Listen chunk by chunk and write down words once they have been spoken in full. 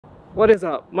What is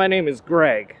up? My name is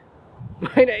Greg.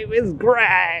 My name is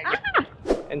Greg!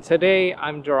 And today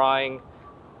I'm drawing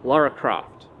Lara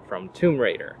Croft from Tomb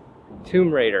Raider.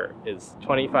 Tomb Raider is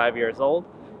 25 years old,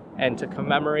 and to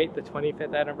commemorate the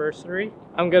 25th anniversary,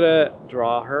 I'm gonna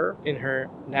draw her in her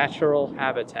natural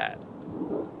habitat.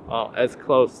 Well, as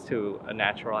close to a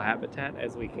natural habitat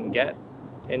as we can get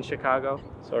in Chicago.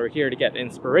 So we're here to get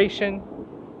inspiration,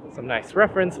 some nice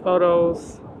reference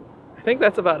photos. I think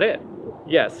that's about it.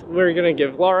 Yes, we're gonna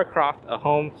give Lara Croft a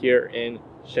home here in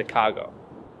Chicago.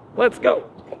 Let's go!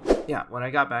 Yeah, when I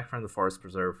got back from the Forest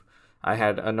Preserve, I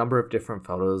had a number of different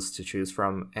photos to choose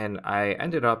from, and I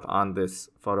ended up on this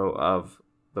photo of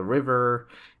the river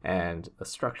and a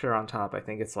structure on top. I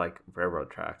think it's like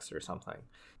railroad tracks or something.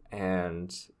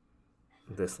 And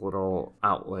this little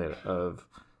outlet of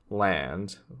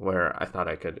land where I thought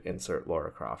I could insert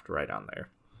Lara Croft right on there.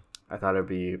 I thought it'd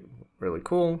be really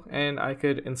cool, and I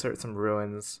could insert some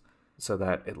ruins so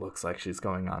that it looks like she's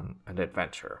going on an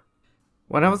adventure.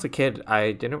 When I was a kid,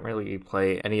 I didn't really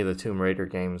play any of the Tomb Raider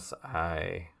games.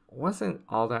 I wasn't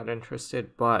all that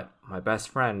interested, but my best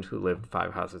friend who lived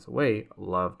 5 houses away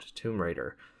loved Tomb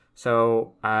Raider.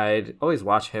 So I'd always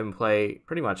watch him play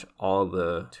pretty much all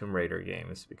the Tomb Raider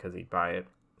games because he'd buy it.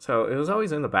 So it was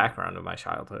always in the background of my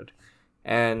childhood.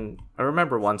 And I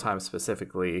remember one time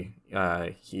specifically,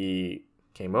 he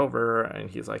came over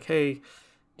and he's like, hey,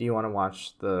 do you want to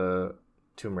watch the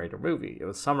Tomb Raider movie? It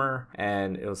was summer,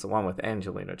 and it was the one with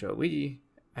Angelina Jolie.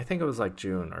 I think it was like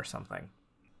June or something.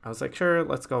 I was like, sure,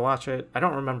 let's go watch it. I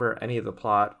don't remember any of the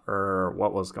plot or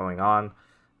what was going on,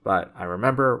 but I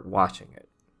remember watching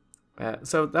it.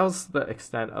 So that was the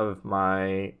extent of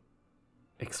my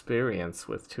experience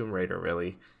with Tomb Raider,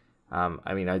 really.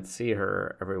 I mean, I'd see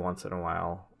her every once in a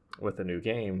while with a new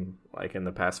game. Like in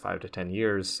the past 5 to 10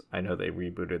 years, I know they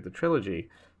rebooted the trilogy,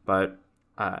 but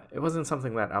it wasn't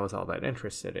something that I was all that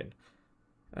interested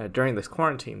in. During this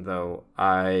quarantine, though,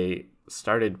 I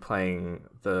started playing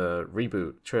the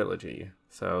reboot trilogy.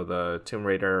 So the Tomb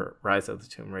Raider, Rise of the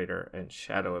Tomb Raider, and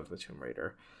Shadow of the Tomb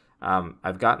Raider.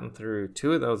 I've gotten through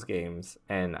 2 of those games,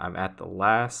 and I'm at the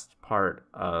last part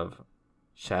of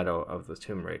Shadow of the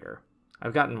Tomb Raider.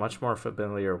 I've gotten much more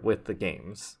familiar with the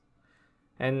games,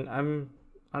 and I'm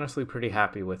honestly pretty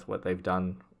happy with what they've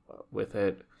done with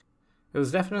it. It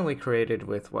was definitely created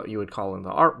with what you would call in the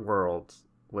art world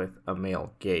with a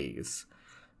male gaze.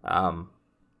 And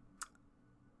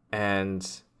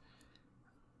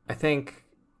I think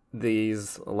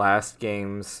these last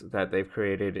games that they've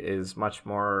created is much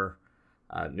more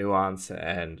nuanced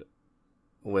and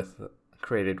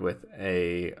created with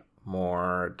a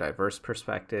more diverse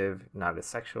perspective, not as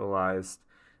sexualized,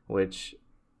 which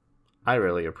I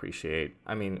really appreciate.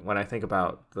 I mean, when I think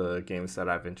about the games that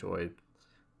I've enjoyed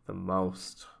the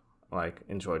most, like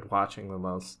enjoyed watching the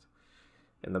most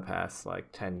in the past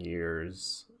like 10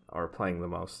 years or playing the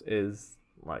most, is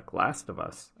like Last of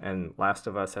Us, and Last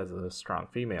of Us has a strong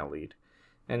female lead.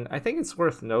 And I think it's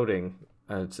worth noting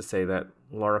to say that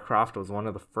Lara Croft was one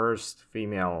of the first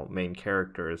female main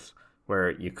characters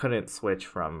where you couldn't switch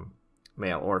from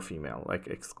male or female, like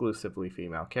exclusively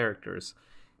female characters,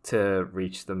 to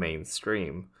reach the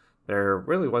mainstream. There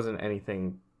really wasn't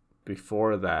anything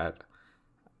before that,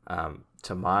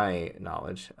 to my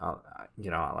knowledge.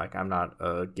 Like I'm not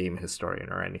a game historian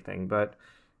or anything, but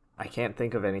I can't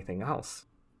think of anything else.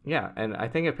 Yeah, and I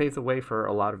think it paves the way for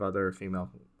a lot of other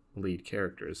female lead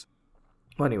characters.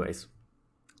 Well, anyways,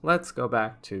 let's go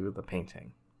back to the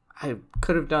painting. I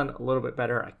could have done a little bit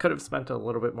better. I could have spent a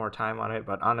little bit more time on it,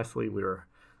 but honestly, we were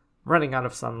running out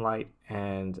of sunlight,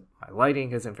 and my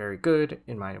lighting isn't very good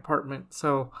in my apartment,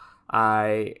 so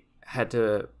I had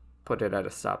to put it at a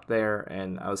stop there,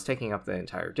 and I was taking up the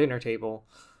entire dinner table,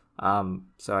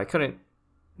 so I couldn't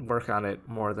work on it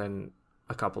more than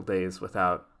a couple days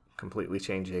without completely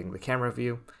changing the camera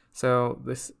view. So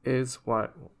this is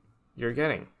what you're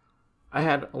getting. I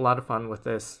had a lot of fun with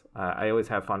this. I always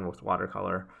have fun with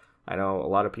watercolor. I know a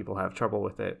lot of people have trouble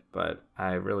with it, but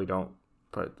I really don't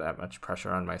put that much pressure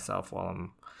on myself while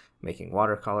I'm making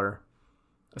watercolor.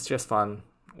 It's just fun.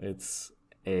 It's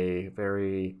a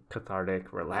very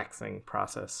cathartic, relaxing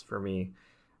process for me.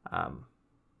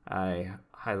 I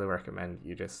highly recommend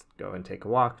you just go and take a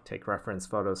walk, take reference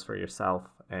photos for yourself,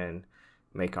 and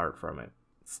make art from it.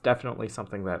 It's definitely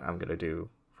something that I'm going to do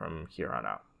from here on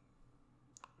out.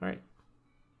 All right.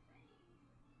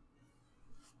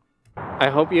 I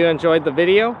hope you enjoyed the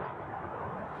video.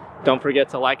 Don't forget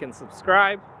to like and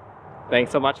subscribe.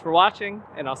 Thanks so much for watching,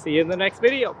 and I'll see you in the next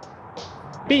video.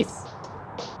 Peace!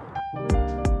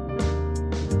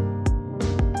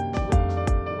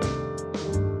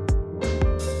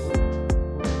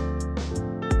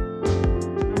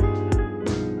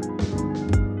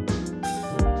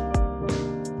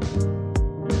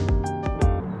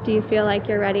 Do you feel like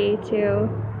you're ready to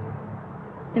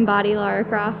embody Lara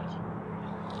Croft?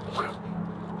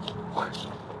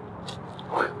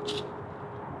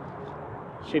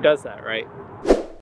 She does that, right?